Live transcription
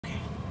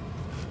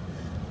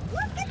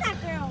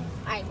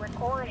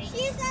recording.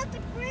 She's at the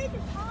green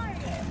part.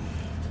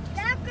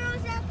 That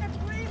girl's at the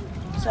green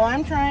part. So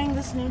I'm trying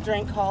this new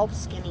drink called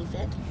Skinny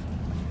Fit.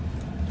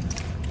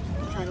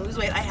 I'm trying to lose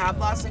weight. I have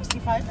lost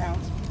 65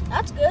 pounds.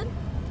 That's good.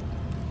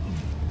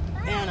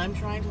 And I'm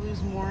trying to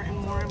lose more and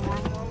more and more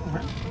and more and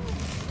more.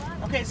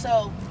 Okay,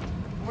 so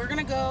we're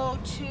gonna go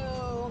to, do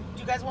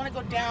you guys want to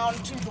go down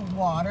to the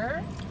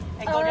water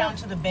and go down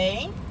to the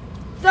bay?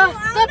 The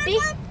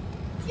beach.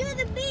 To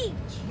the beach.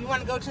 You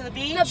want to go to the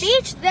beach? The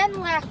beach, then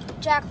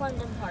Jack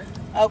London Park.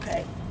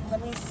 Okay,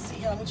 let me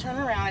see. Let me turn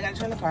around. I gotta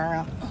turn the car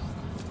around.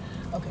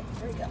 Okay,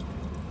 here we go.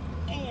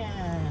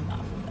 And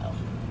off we go.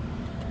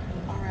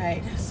 All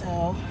right,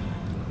 so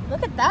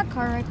Look at that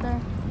car right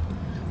there.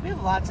 we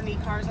have lots of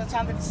neat cars in the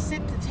town.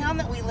 The town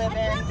that we live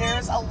in,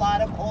 there's a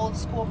lot of old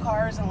school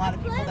cars and a lot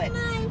of people that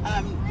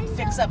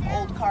fix up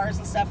old cars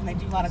and stuff, and they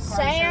do a lot of car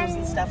shows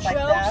and stuff like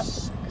that.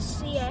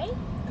 CA?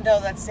 No,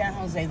 that's San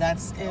Jose.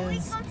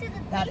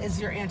 That is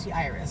your Auntie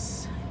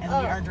Iris, and we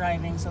are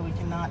driving, so we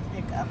cannot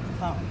pick up the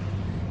phone.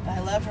 I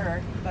love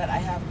her, but I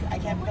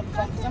can't pick up the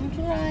phone because I'm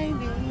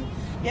driving.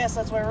 Yes,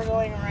 that's where we're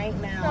going right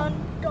now.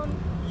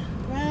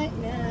 Right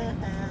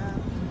now,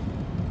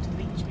 to the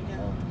beach we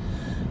go.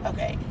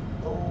 Okay.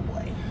 Oh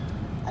boy,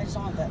 I just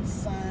want that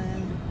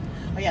sun.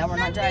 Oh yeah, we're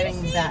not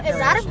driving that direction. Is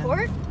that a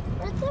court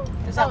right there?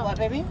 Is that what,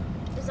 baby?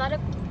 Is that a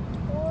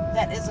court?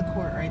 That is a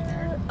court right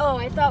there. Oh,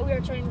 I thought we were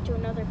turning to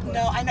another court.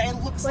 No, I know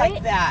it looks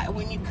like that.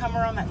 When you come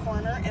around that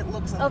corner, it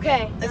looks like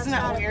okay. Isn't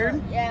that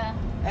weird? Yeah.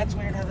 That's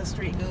weird how the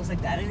street goes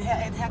like that. It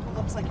heck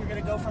looks like you're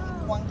gonna go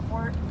from one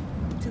court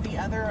to the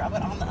other,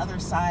 but on the other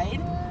side,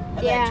 and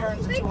then it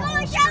turns into a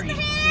whole street. Really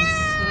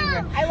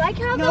weird. I like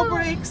how no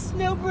brakes.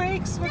 We're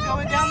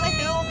going down the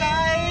hill,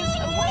 guys.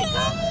 Oh my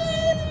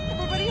God!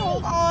 Everybody,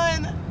 hold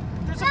on.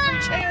 There's a free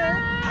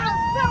chair.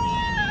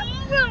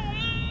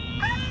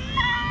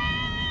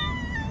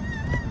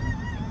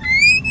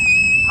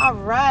 All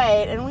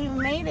right, and we've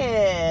made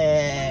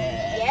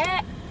it.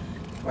 Yeah.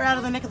 We're out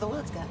of the neck of the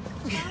woods, guys.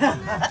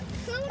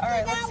 All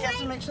right, let's have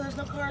to make sure there's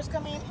no cars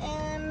coming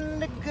in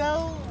to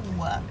go.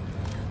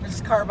 There's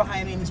a car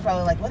behind me, and he's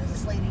probably like, "What is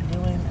this lady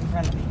doing in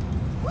front of me?"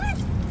 What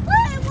is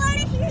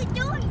she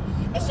doing?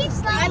 Is she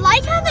sliding? I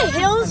like how the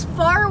hills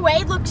far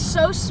away look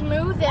so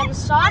smooth and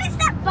soft,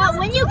 but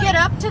when you get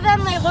up to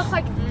them, they look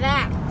like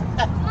that.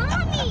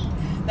 Mommy.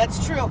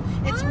 That's true.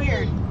 It's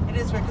weird. It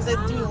is weird because they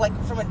do like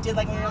when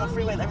you're on the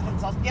freeway,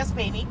 everything's all. Yes,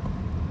 baby.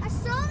 I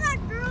saw that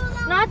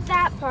girl. Not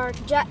that park,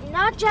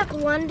 not Jack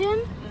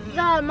London,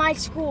 my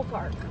school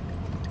park.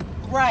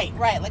 Right.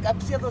 Like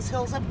see those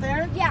hills up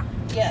there? Yeah.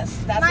 Yes,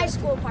 that's my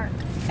school park.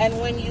 And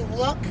when you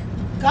look,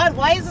 God,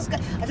 why is this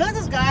guy? I feel like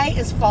this guy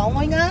is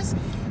following us.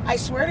 I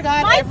swear to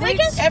God, every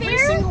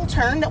single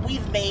turn that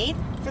we've made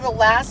for the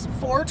last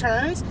 4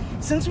 turns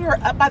since we were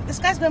up. This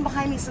guy's been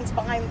behind me since the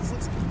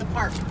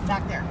park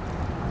back there.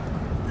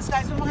 This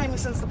guy's been behind me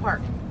since the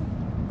park.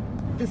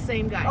 The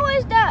same guy. Who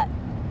is that?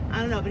 I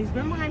don't know, but he's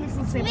been behind me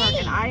since the same park,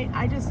 and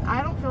I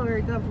don't feel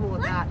very comfortable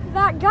with that.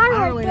 That guy right there. I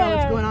don't really know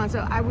what's going on,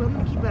 so I will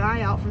keep an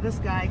eye out for this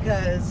guy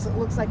because it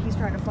looks like he's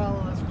trying to follow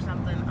us or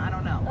something. I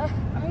don't know.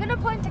 I'm gonna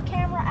point the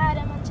camera at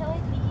him until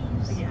he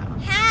leaves. Yeah.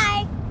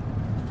 Hi.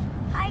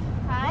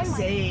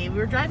 Say, we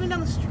were driving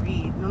down the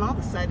street, and then all of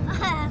a sudden, there's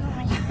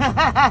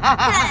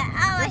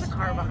a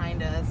car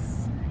behind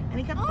us, and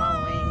he kept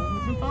following.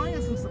 He's been following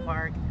us since the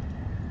park.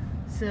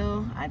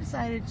 So I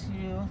decided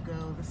to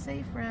go the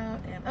safe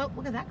route, and oh,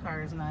 look at that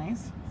car is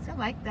nice. So I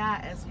like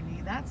that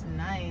SUV. That's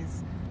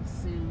nice.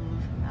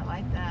 SUV. I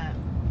like that.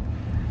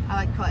 I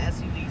like to call it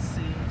SUVs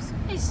SUVs.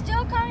 He's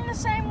still coming the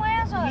same way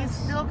as us. He's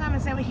still coming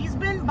the same way. He's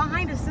been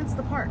behind us since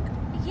the park.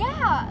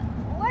 Yeah.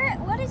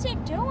 What is he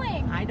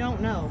doing? I don't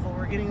know, but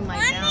we're getting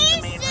like down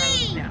the main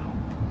road now.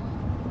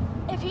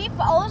 If he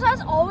follows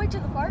us all the way to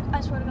the park, I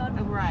swear to God.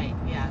 Right.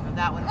 Yeah. No,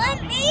 that would.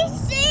 Let me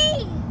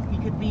see. He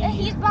could be.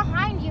 He's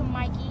behind you,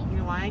 Mikey. You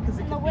know why? Because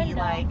it could be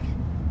like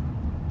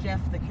Jeff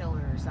the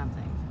Killer or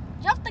something.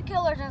 Jeff the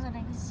Killer doesn't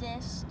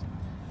exist.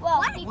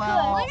 Well, he could.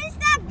 What is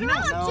that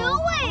girl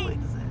doing? Who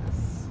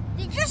exists.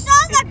 Did you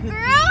saw that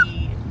girl?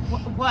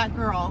 What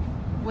girl?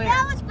 Where?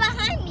 That was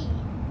behind me.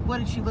 What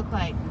did she look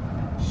like?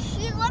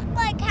 She looked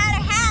like had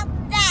a hat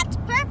that's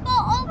purple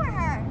over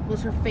her.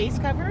 Was her face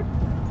covered?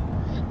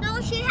 No,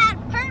 she had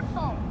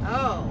purple.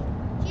 Oh.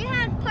 She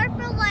had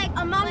purple like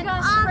Among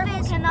Us.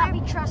 Purple cannot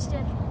be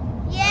trusted.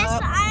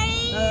 Yes,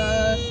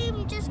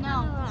 I'm just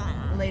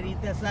gonna. Lady,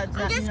 that's not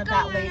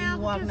that lady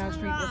walking down the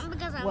street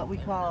was what we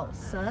call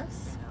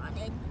sus.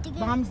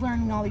 Mom's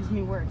learning all these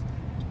new words.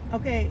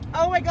 Okay.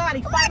 Oh my God,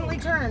 he finally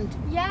turned.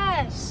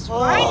 Yes.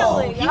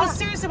 Finally. He was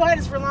seriously behind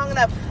us for long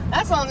enough.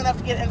 That's long enough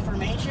to get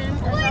information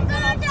or something.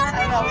 I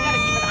don't know. We gotta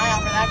keep an eye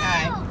out for that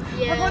guy.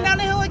 Yeah. We're going down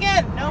the hill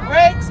again. No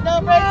brakes. No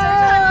brakes.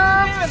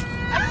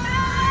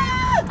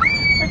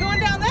 We're going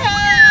down the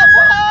hill.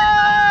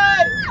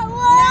 What?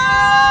 No!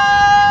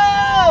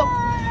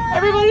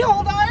 Everybody,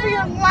 hold on for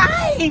your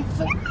life.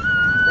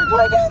 We're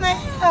going down the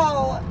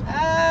hill.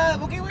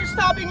 Okay, we're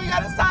stopping. We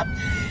gotta stop.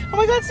 Oh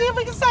my God, see if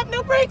we can stop.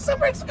 No brakes, no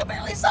brakes. We can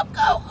barely stop.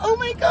 Go. Oh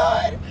my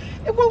God.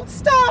 It won't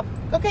stop.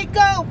 Okay,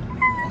 go.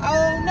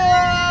 Oh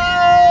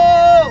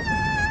no!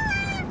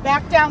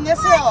 Back down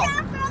this hill.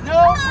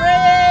 No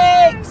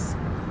brakes.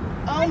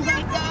 Oh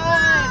my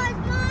God.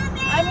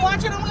 I'm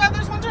watching. Oh my God,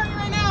 there's one turning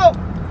right now.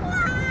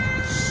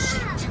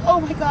 Oh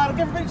my God,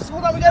 okay, everybody just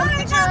hold on. We gotta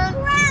make a turn.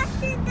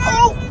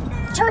 Oh,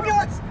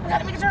 turbulence. We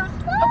gotta make a turn.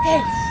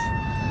 Okay.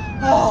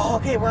 Oh,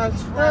 okay, we're on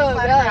flat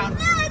ground.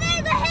 No,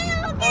 there's a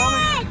hill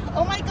again.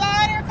 Oh my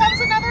God, here comes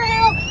another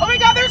hill. Oh my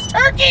God, there's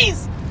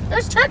turkeys.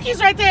 There's turkeys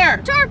right there.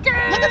 Turkey!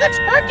 Look at the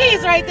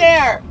turkeys right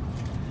there.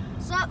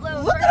 Sup,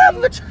 little Look at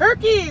them, the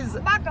turkeys.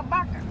 Baka,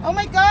 baka. Oh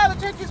my God,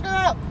 the turkeys going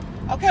out.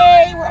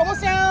 Okay, we're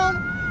almost down.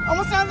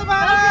 Almost down the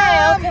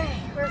bottom. Okay,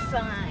 we're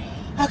fine.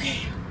 Okay.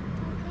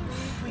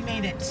 We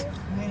made it.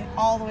 We made it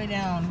all the way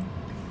down.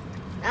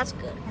 That's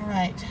good. All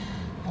right.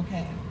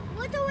 Okay.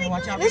 What do we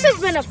Watch out. This has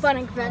been a fun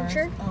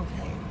adventure.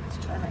 Okay, let's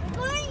turn right now.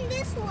 going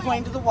this way? We're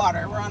going to the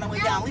water. We're on our way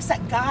down. At least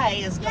that guy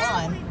is Yeah,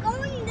 gone. we're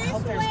going I this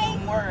hope there's way.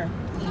 no more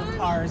little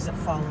cars that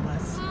follow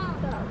us.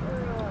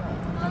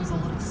 That was a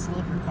little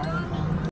sliver car that followed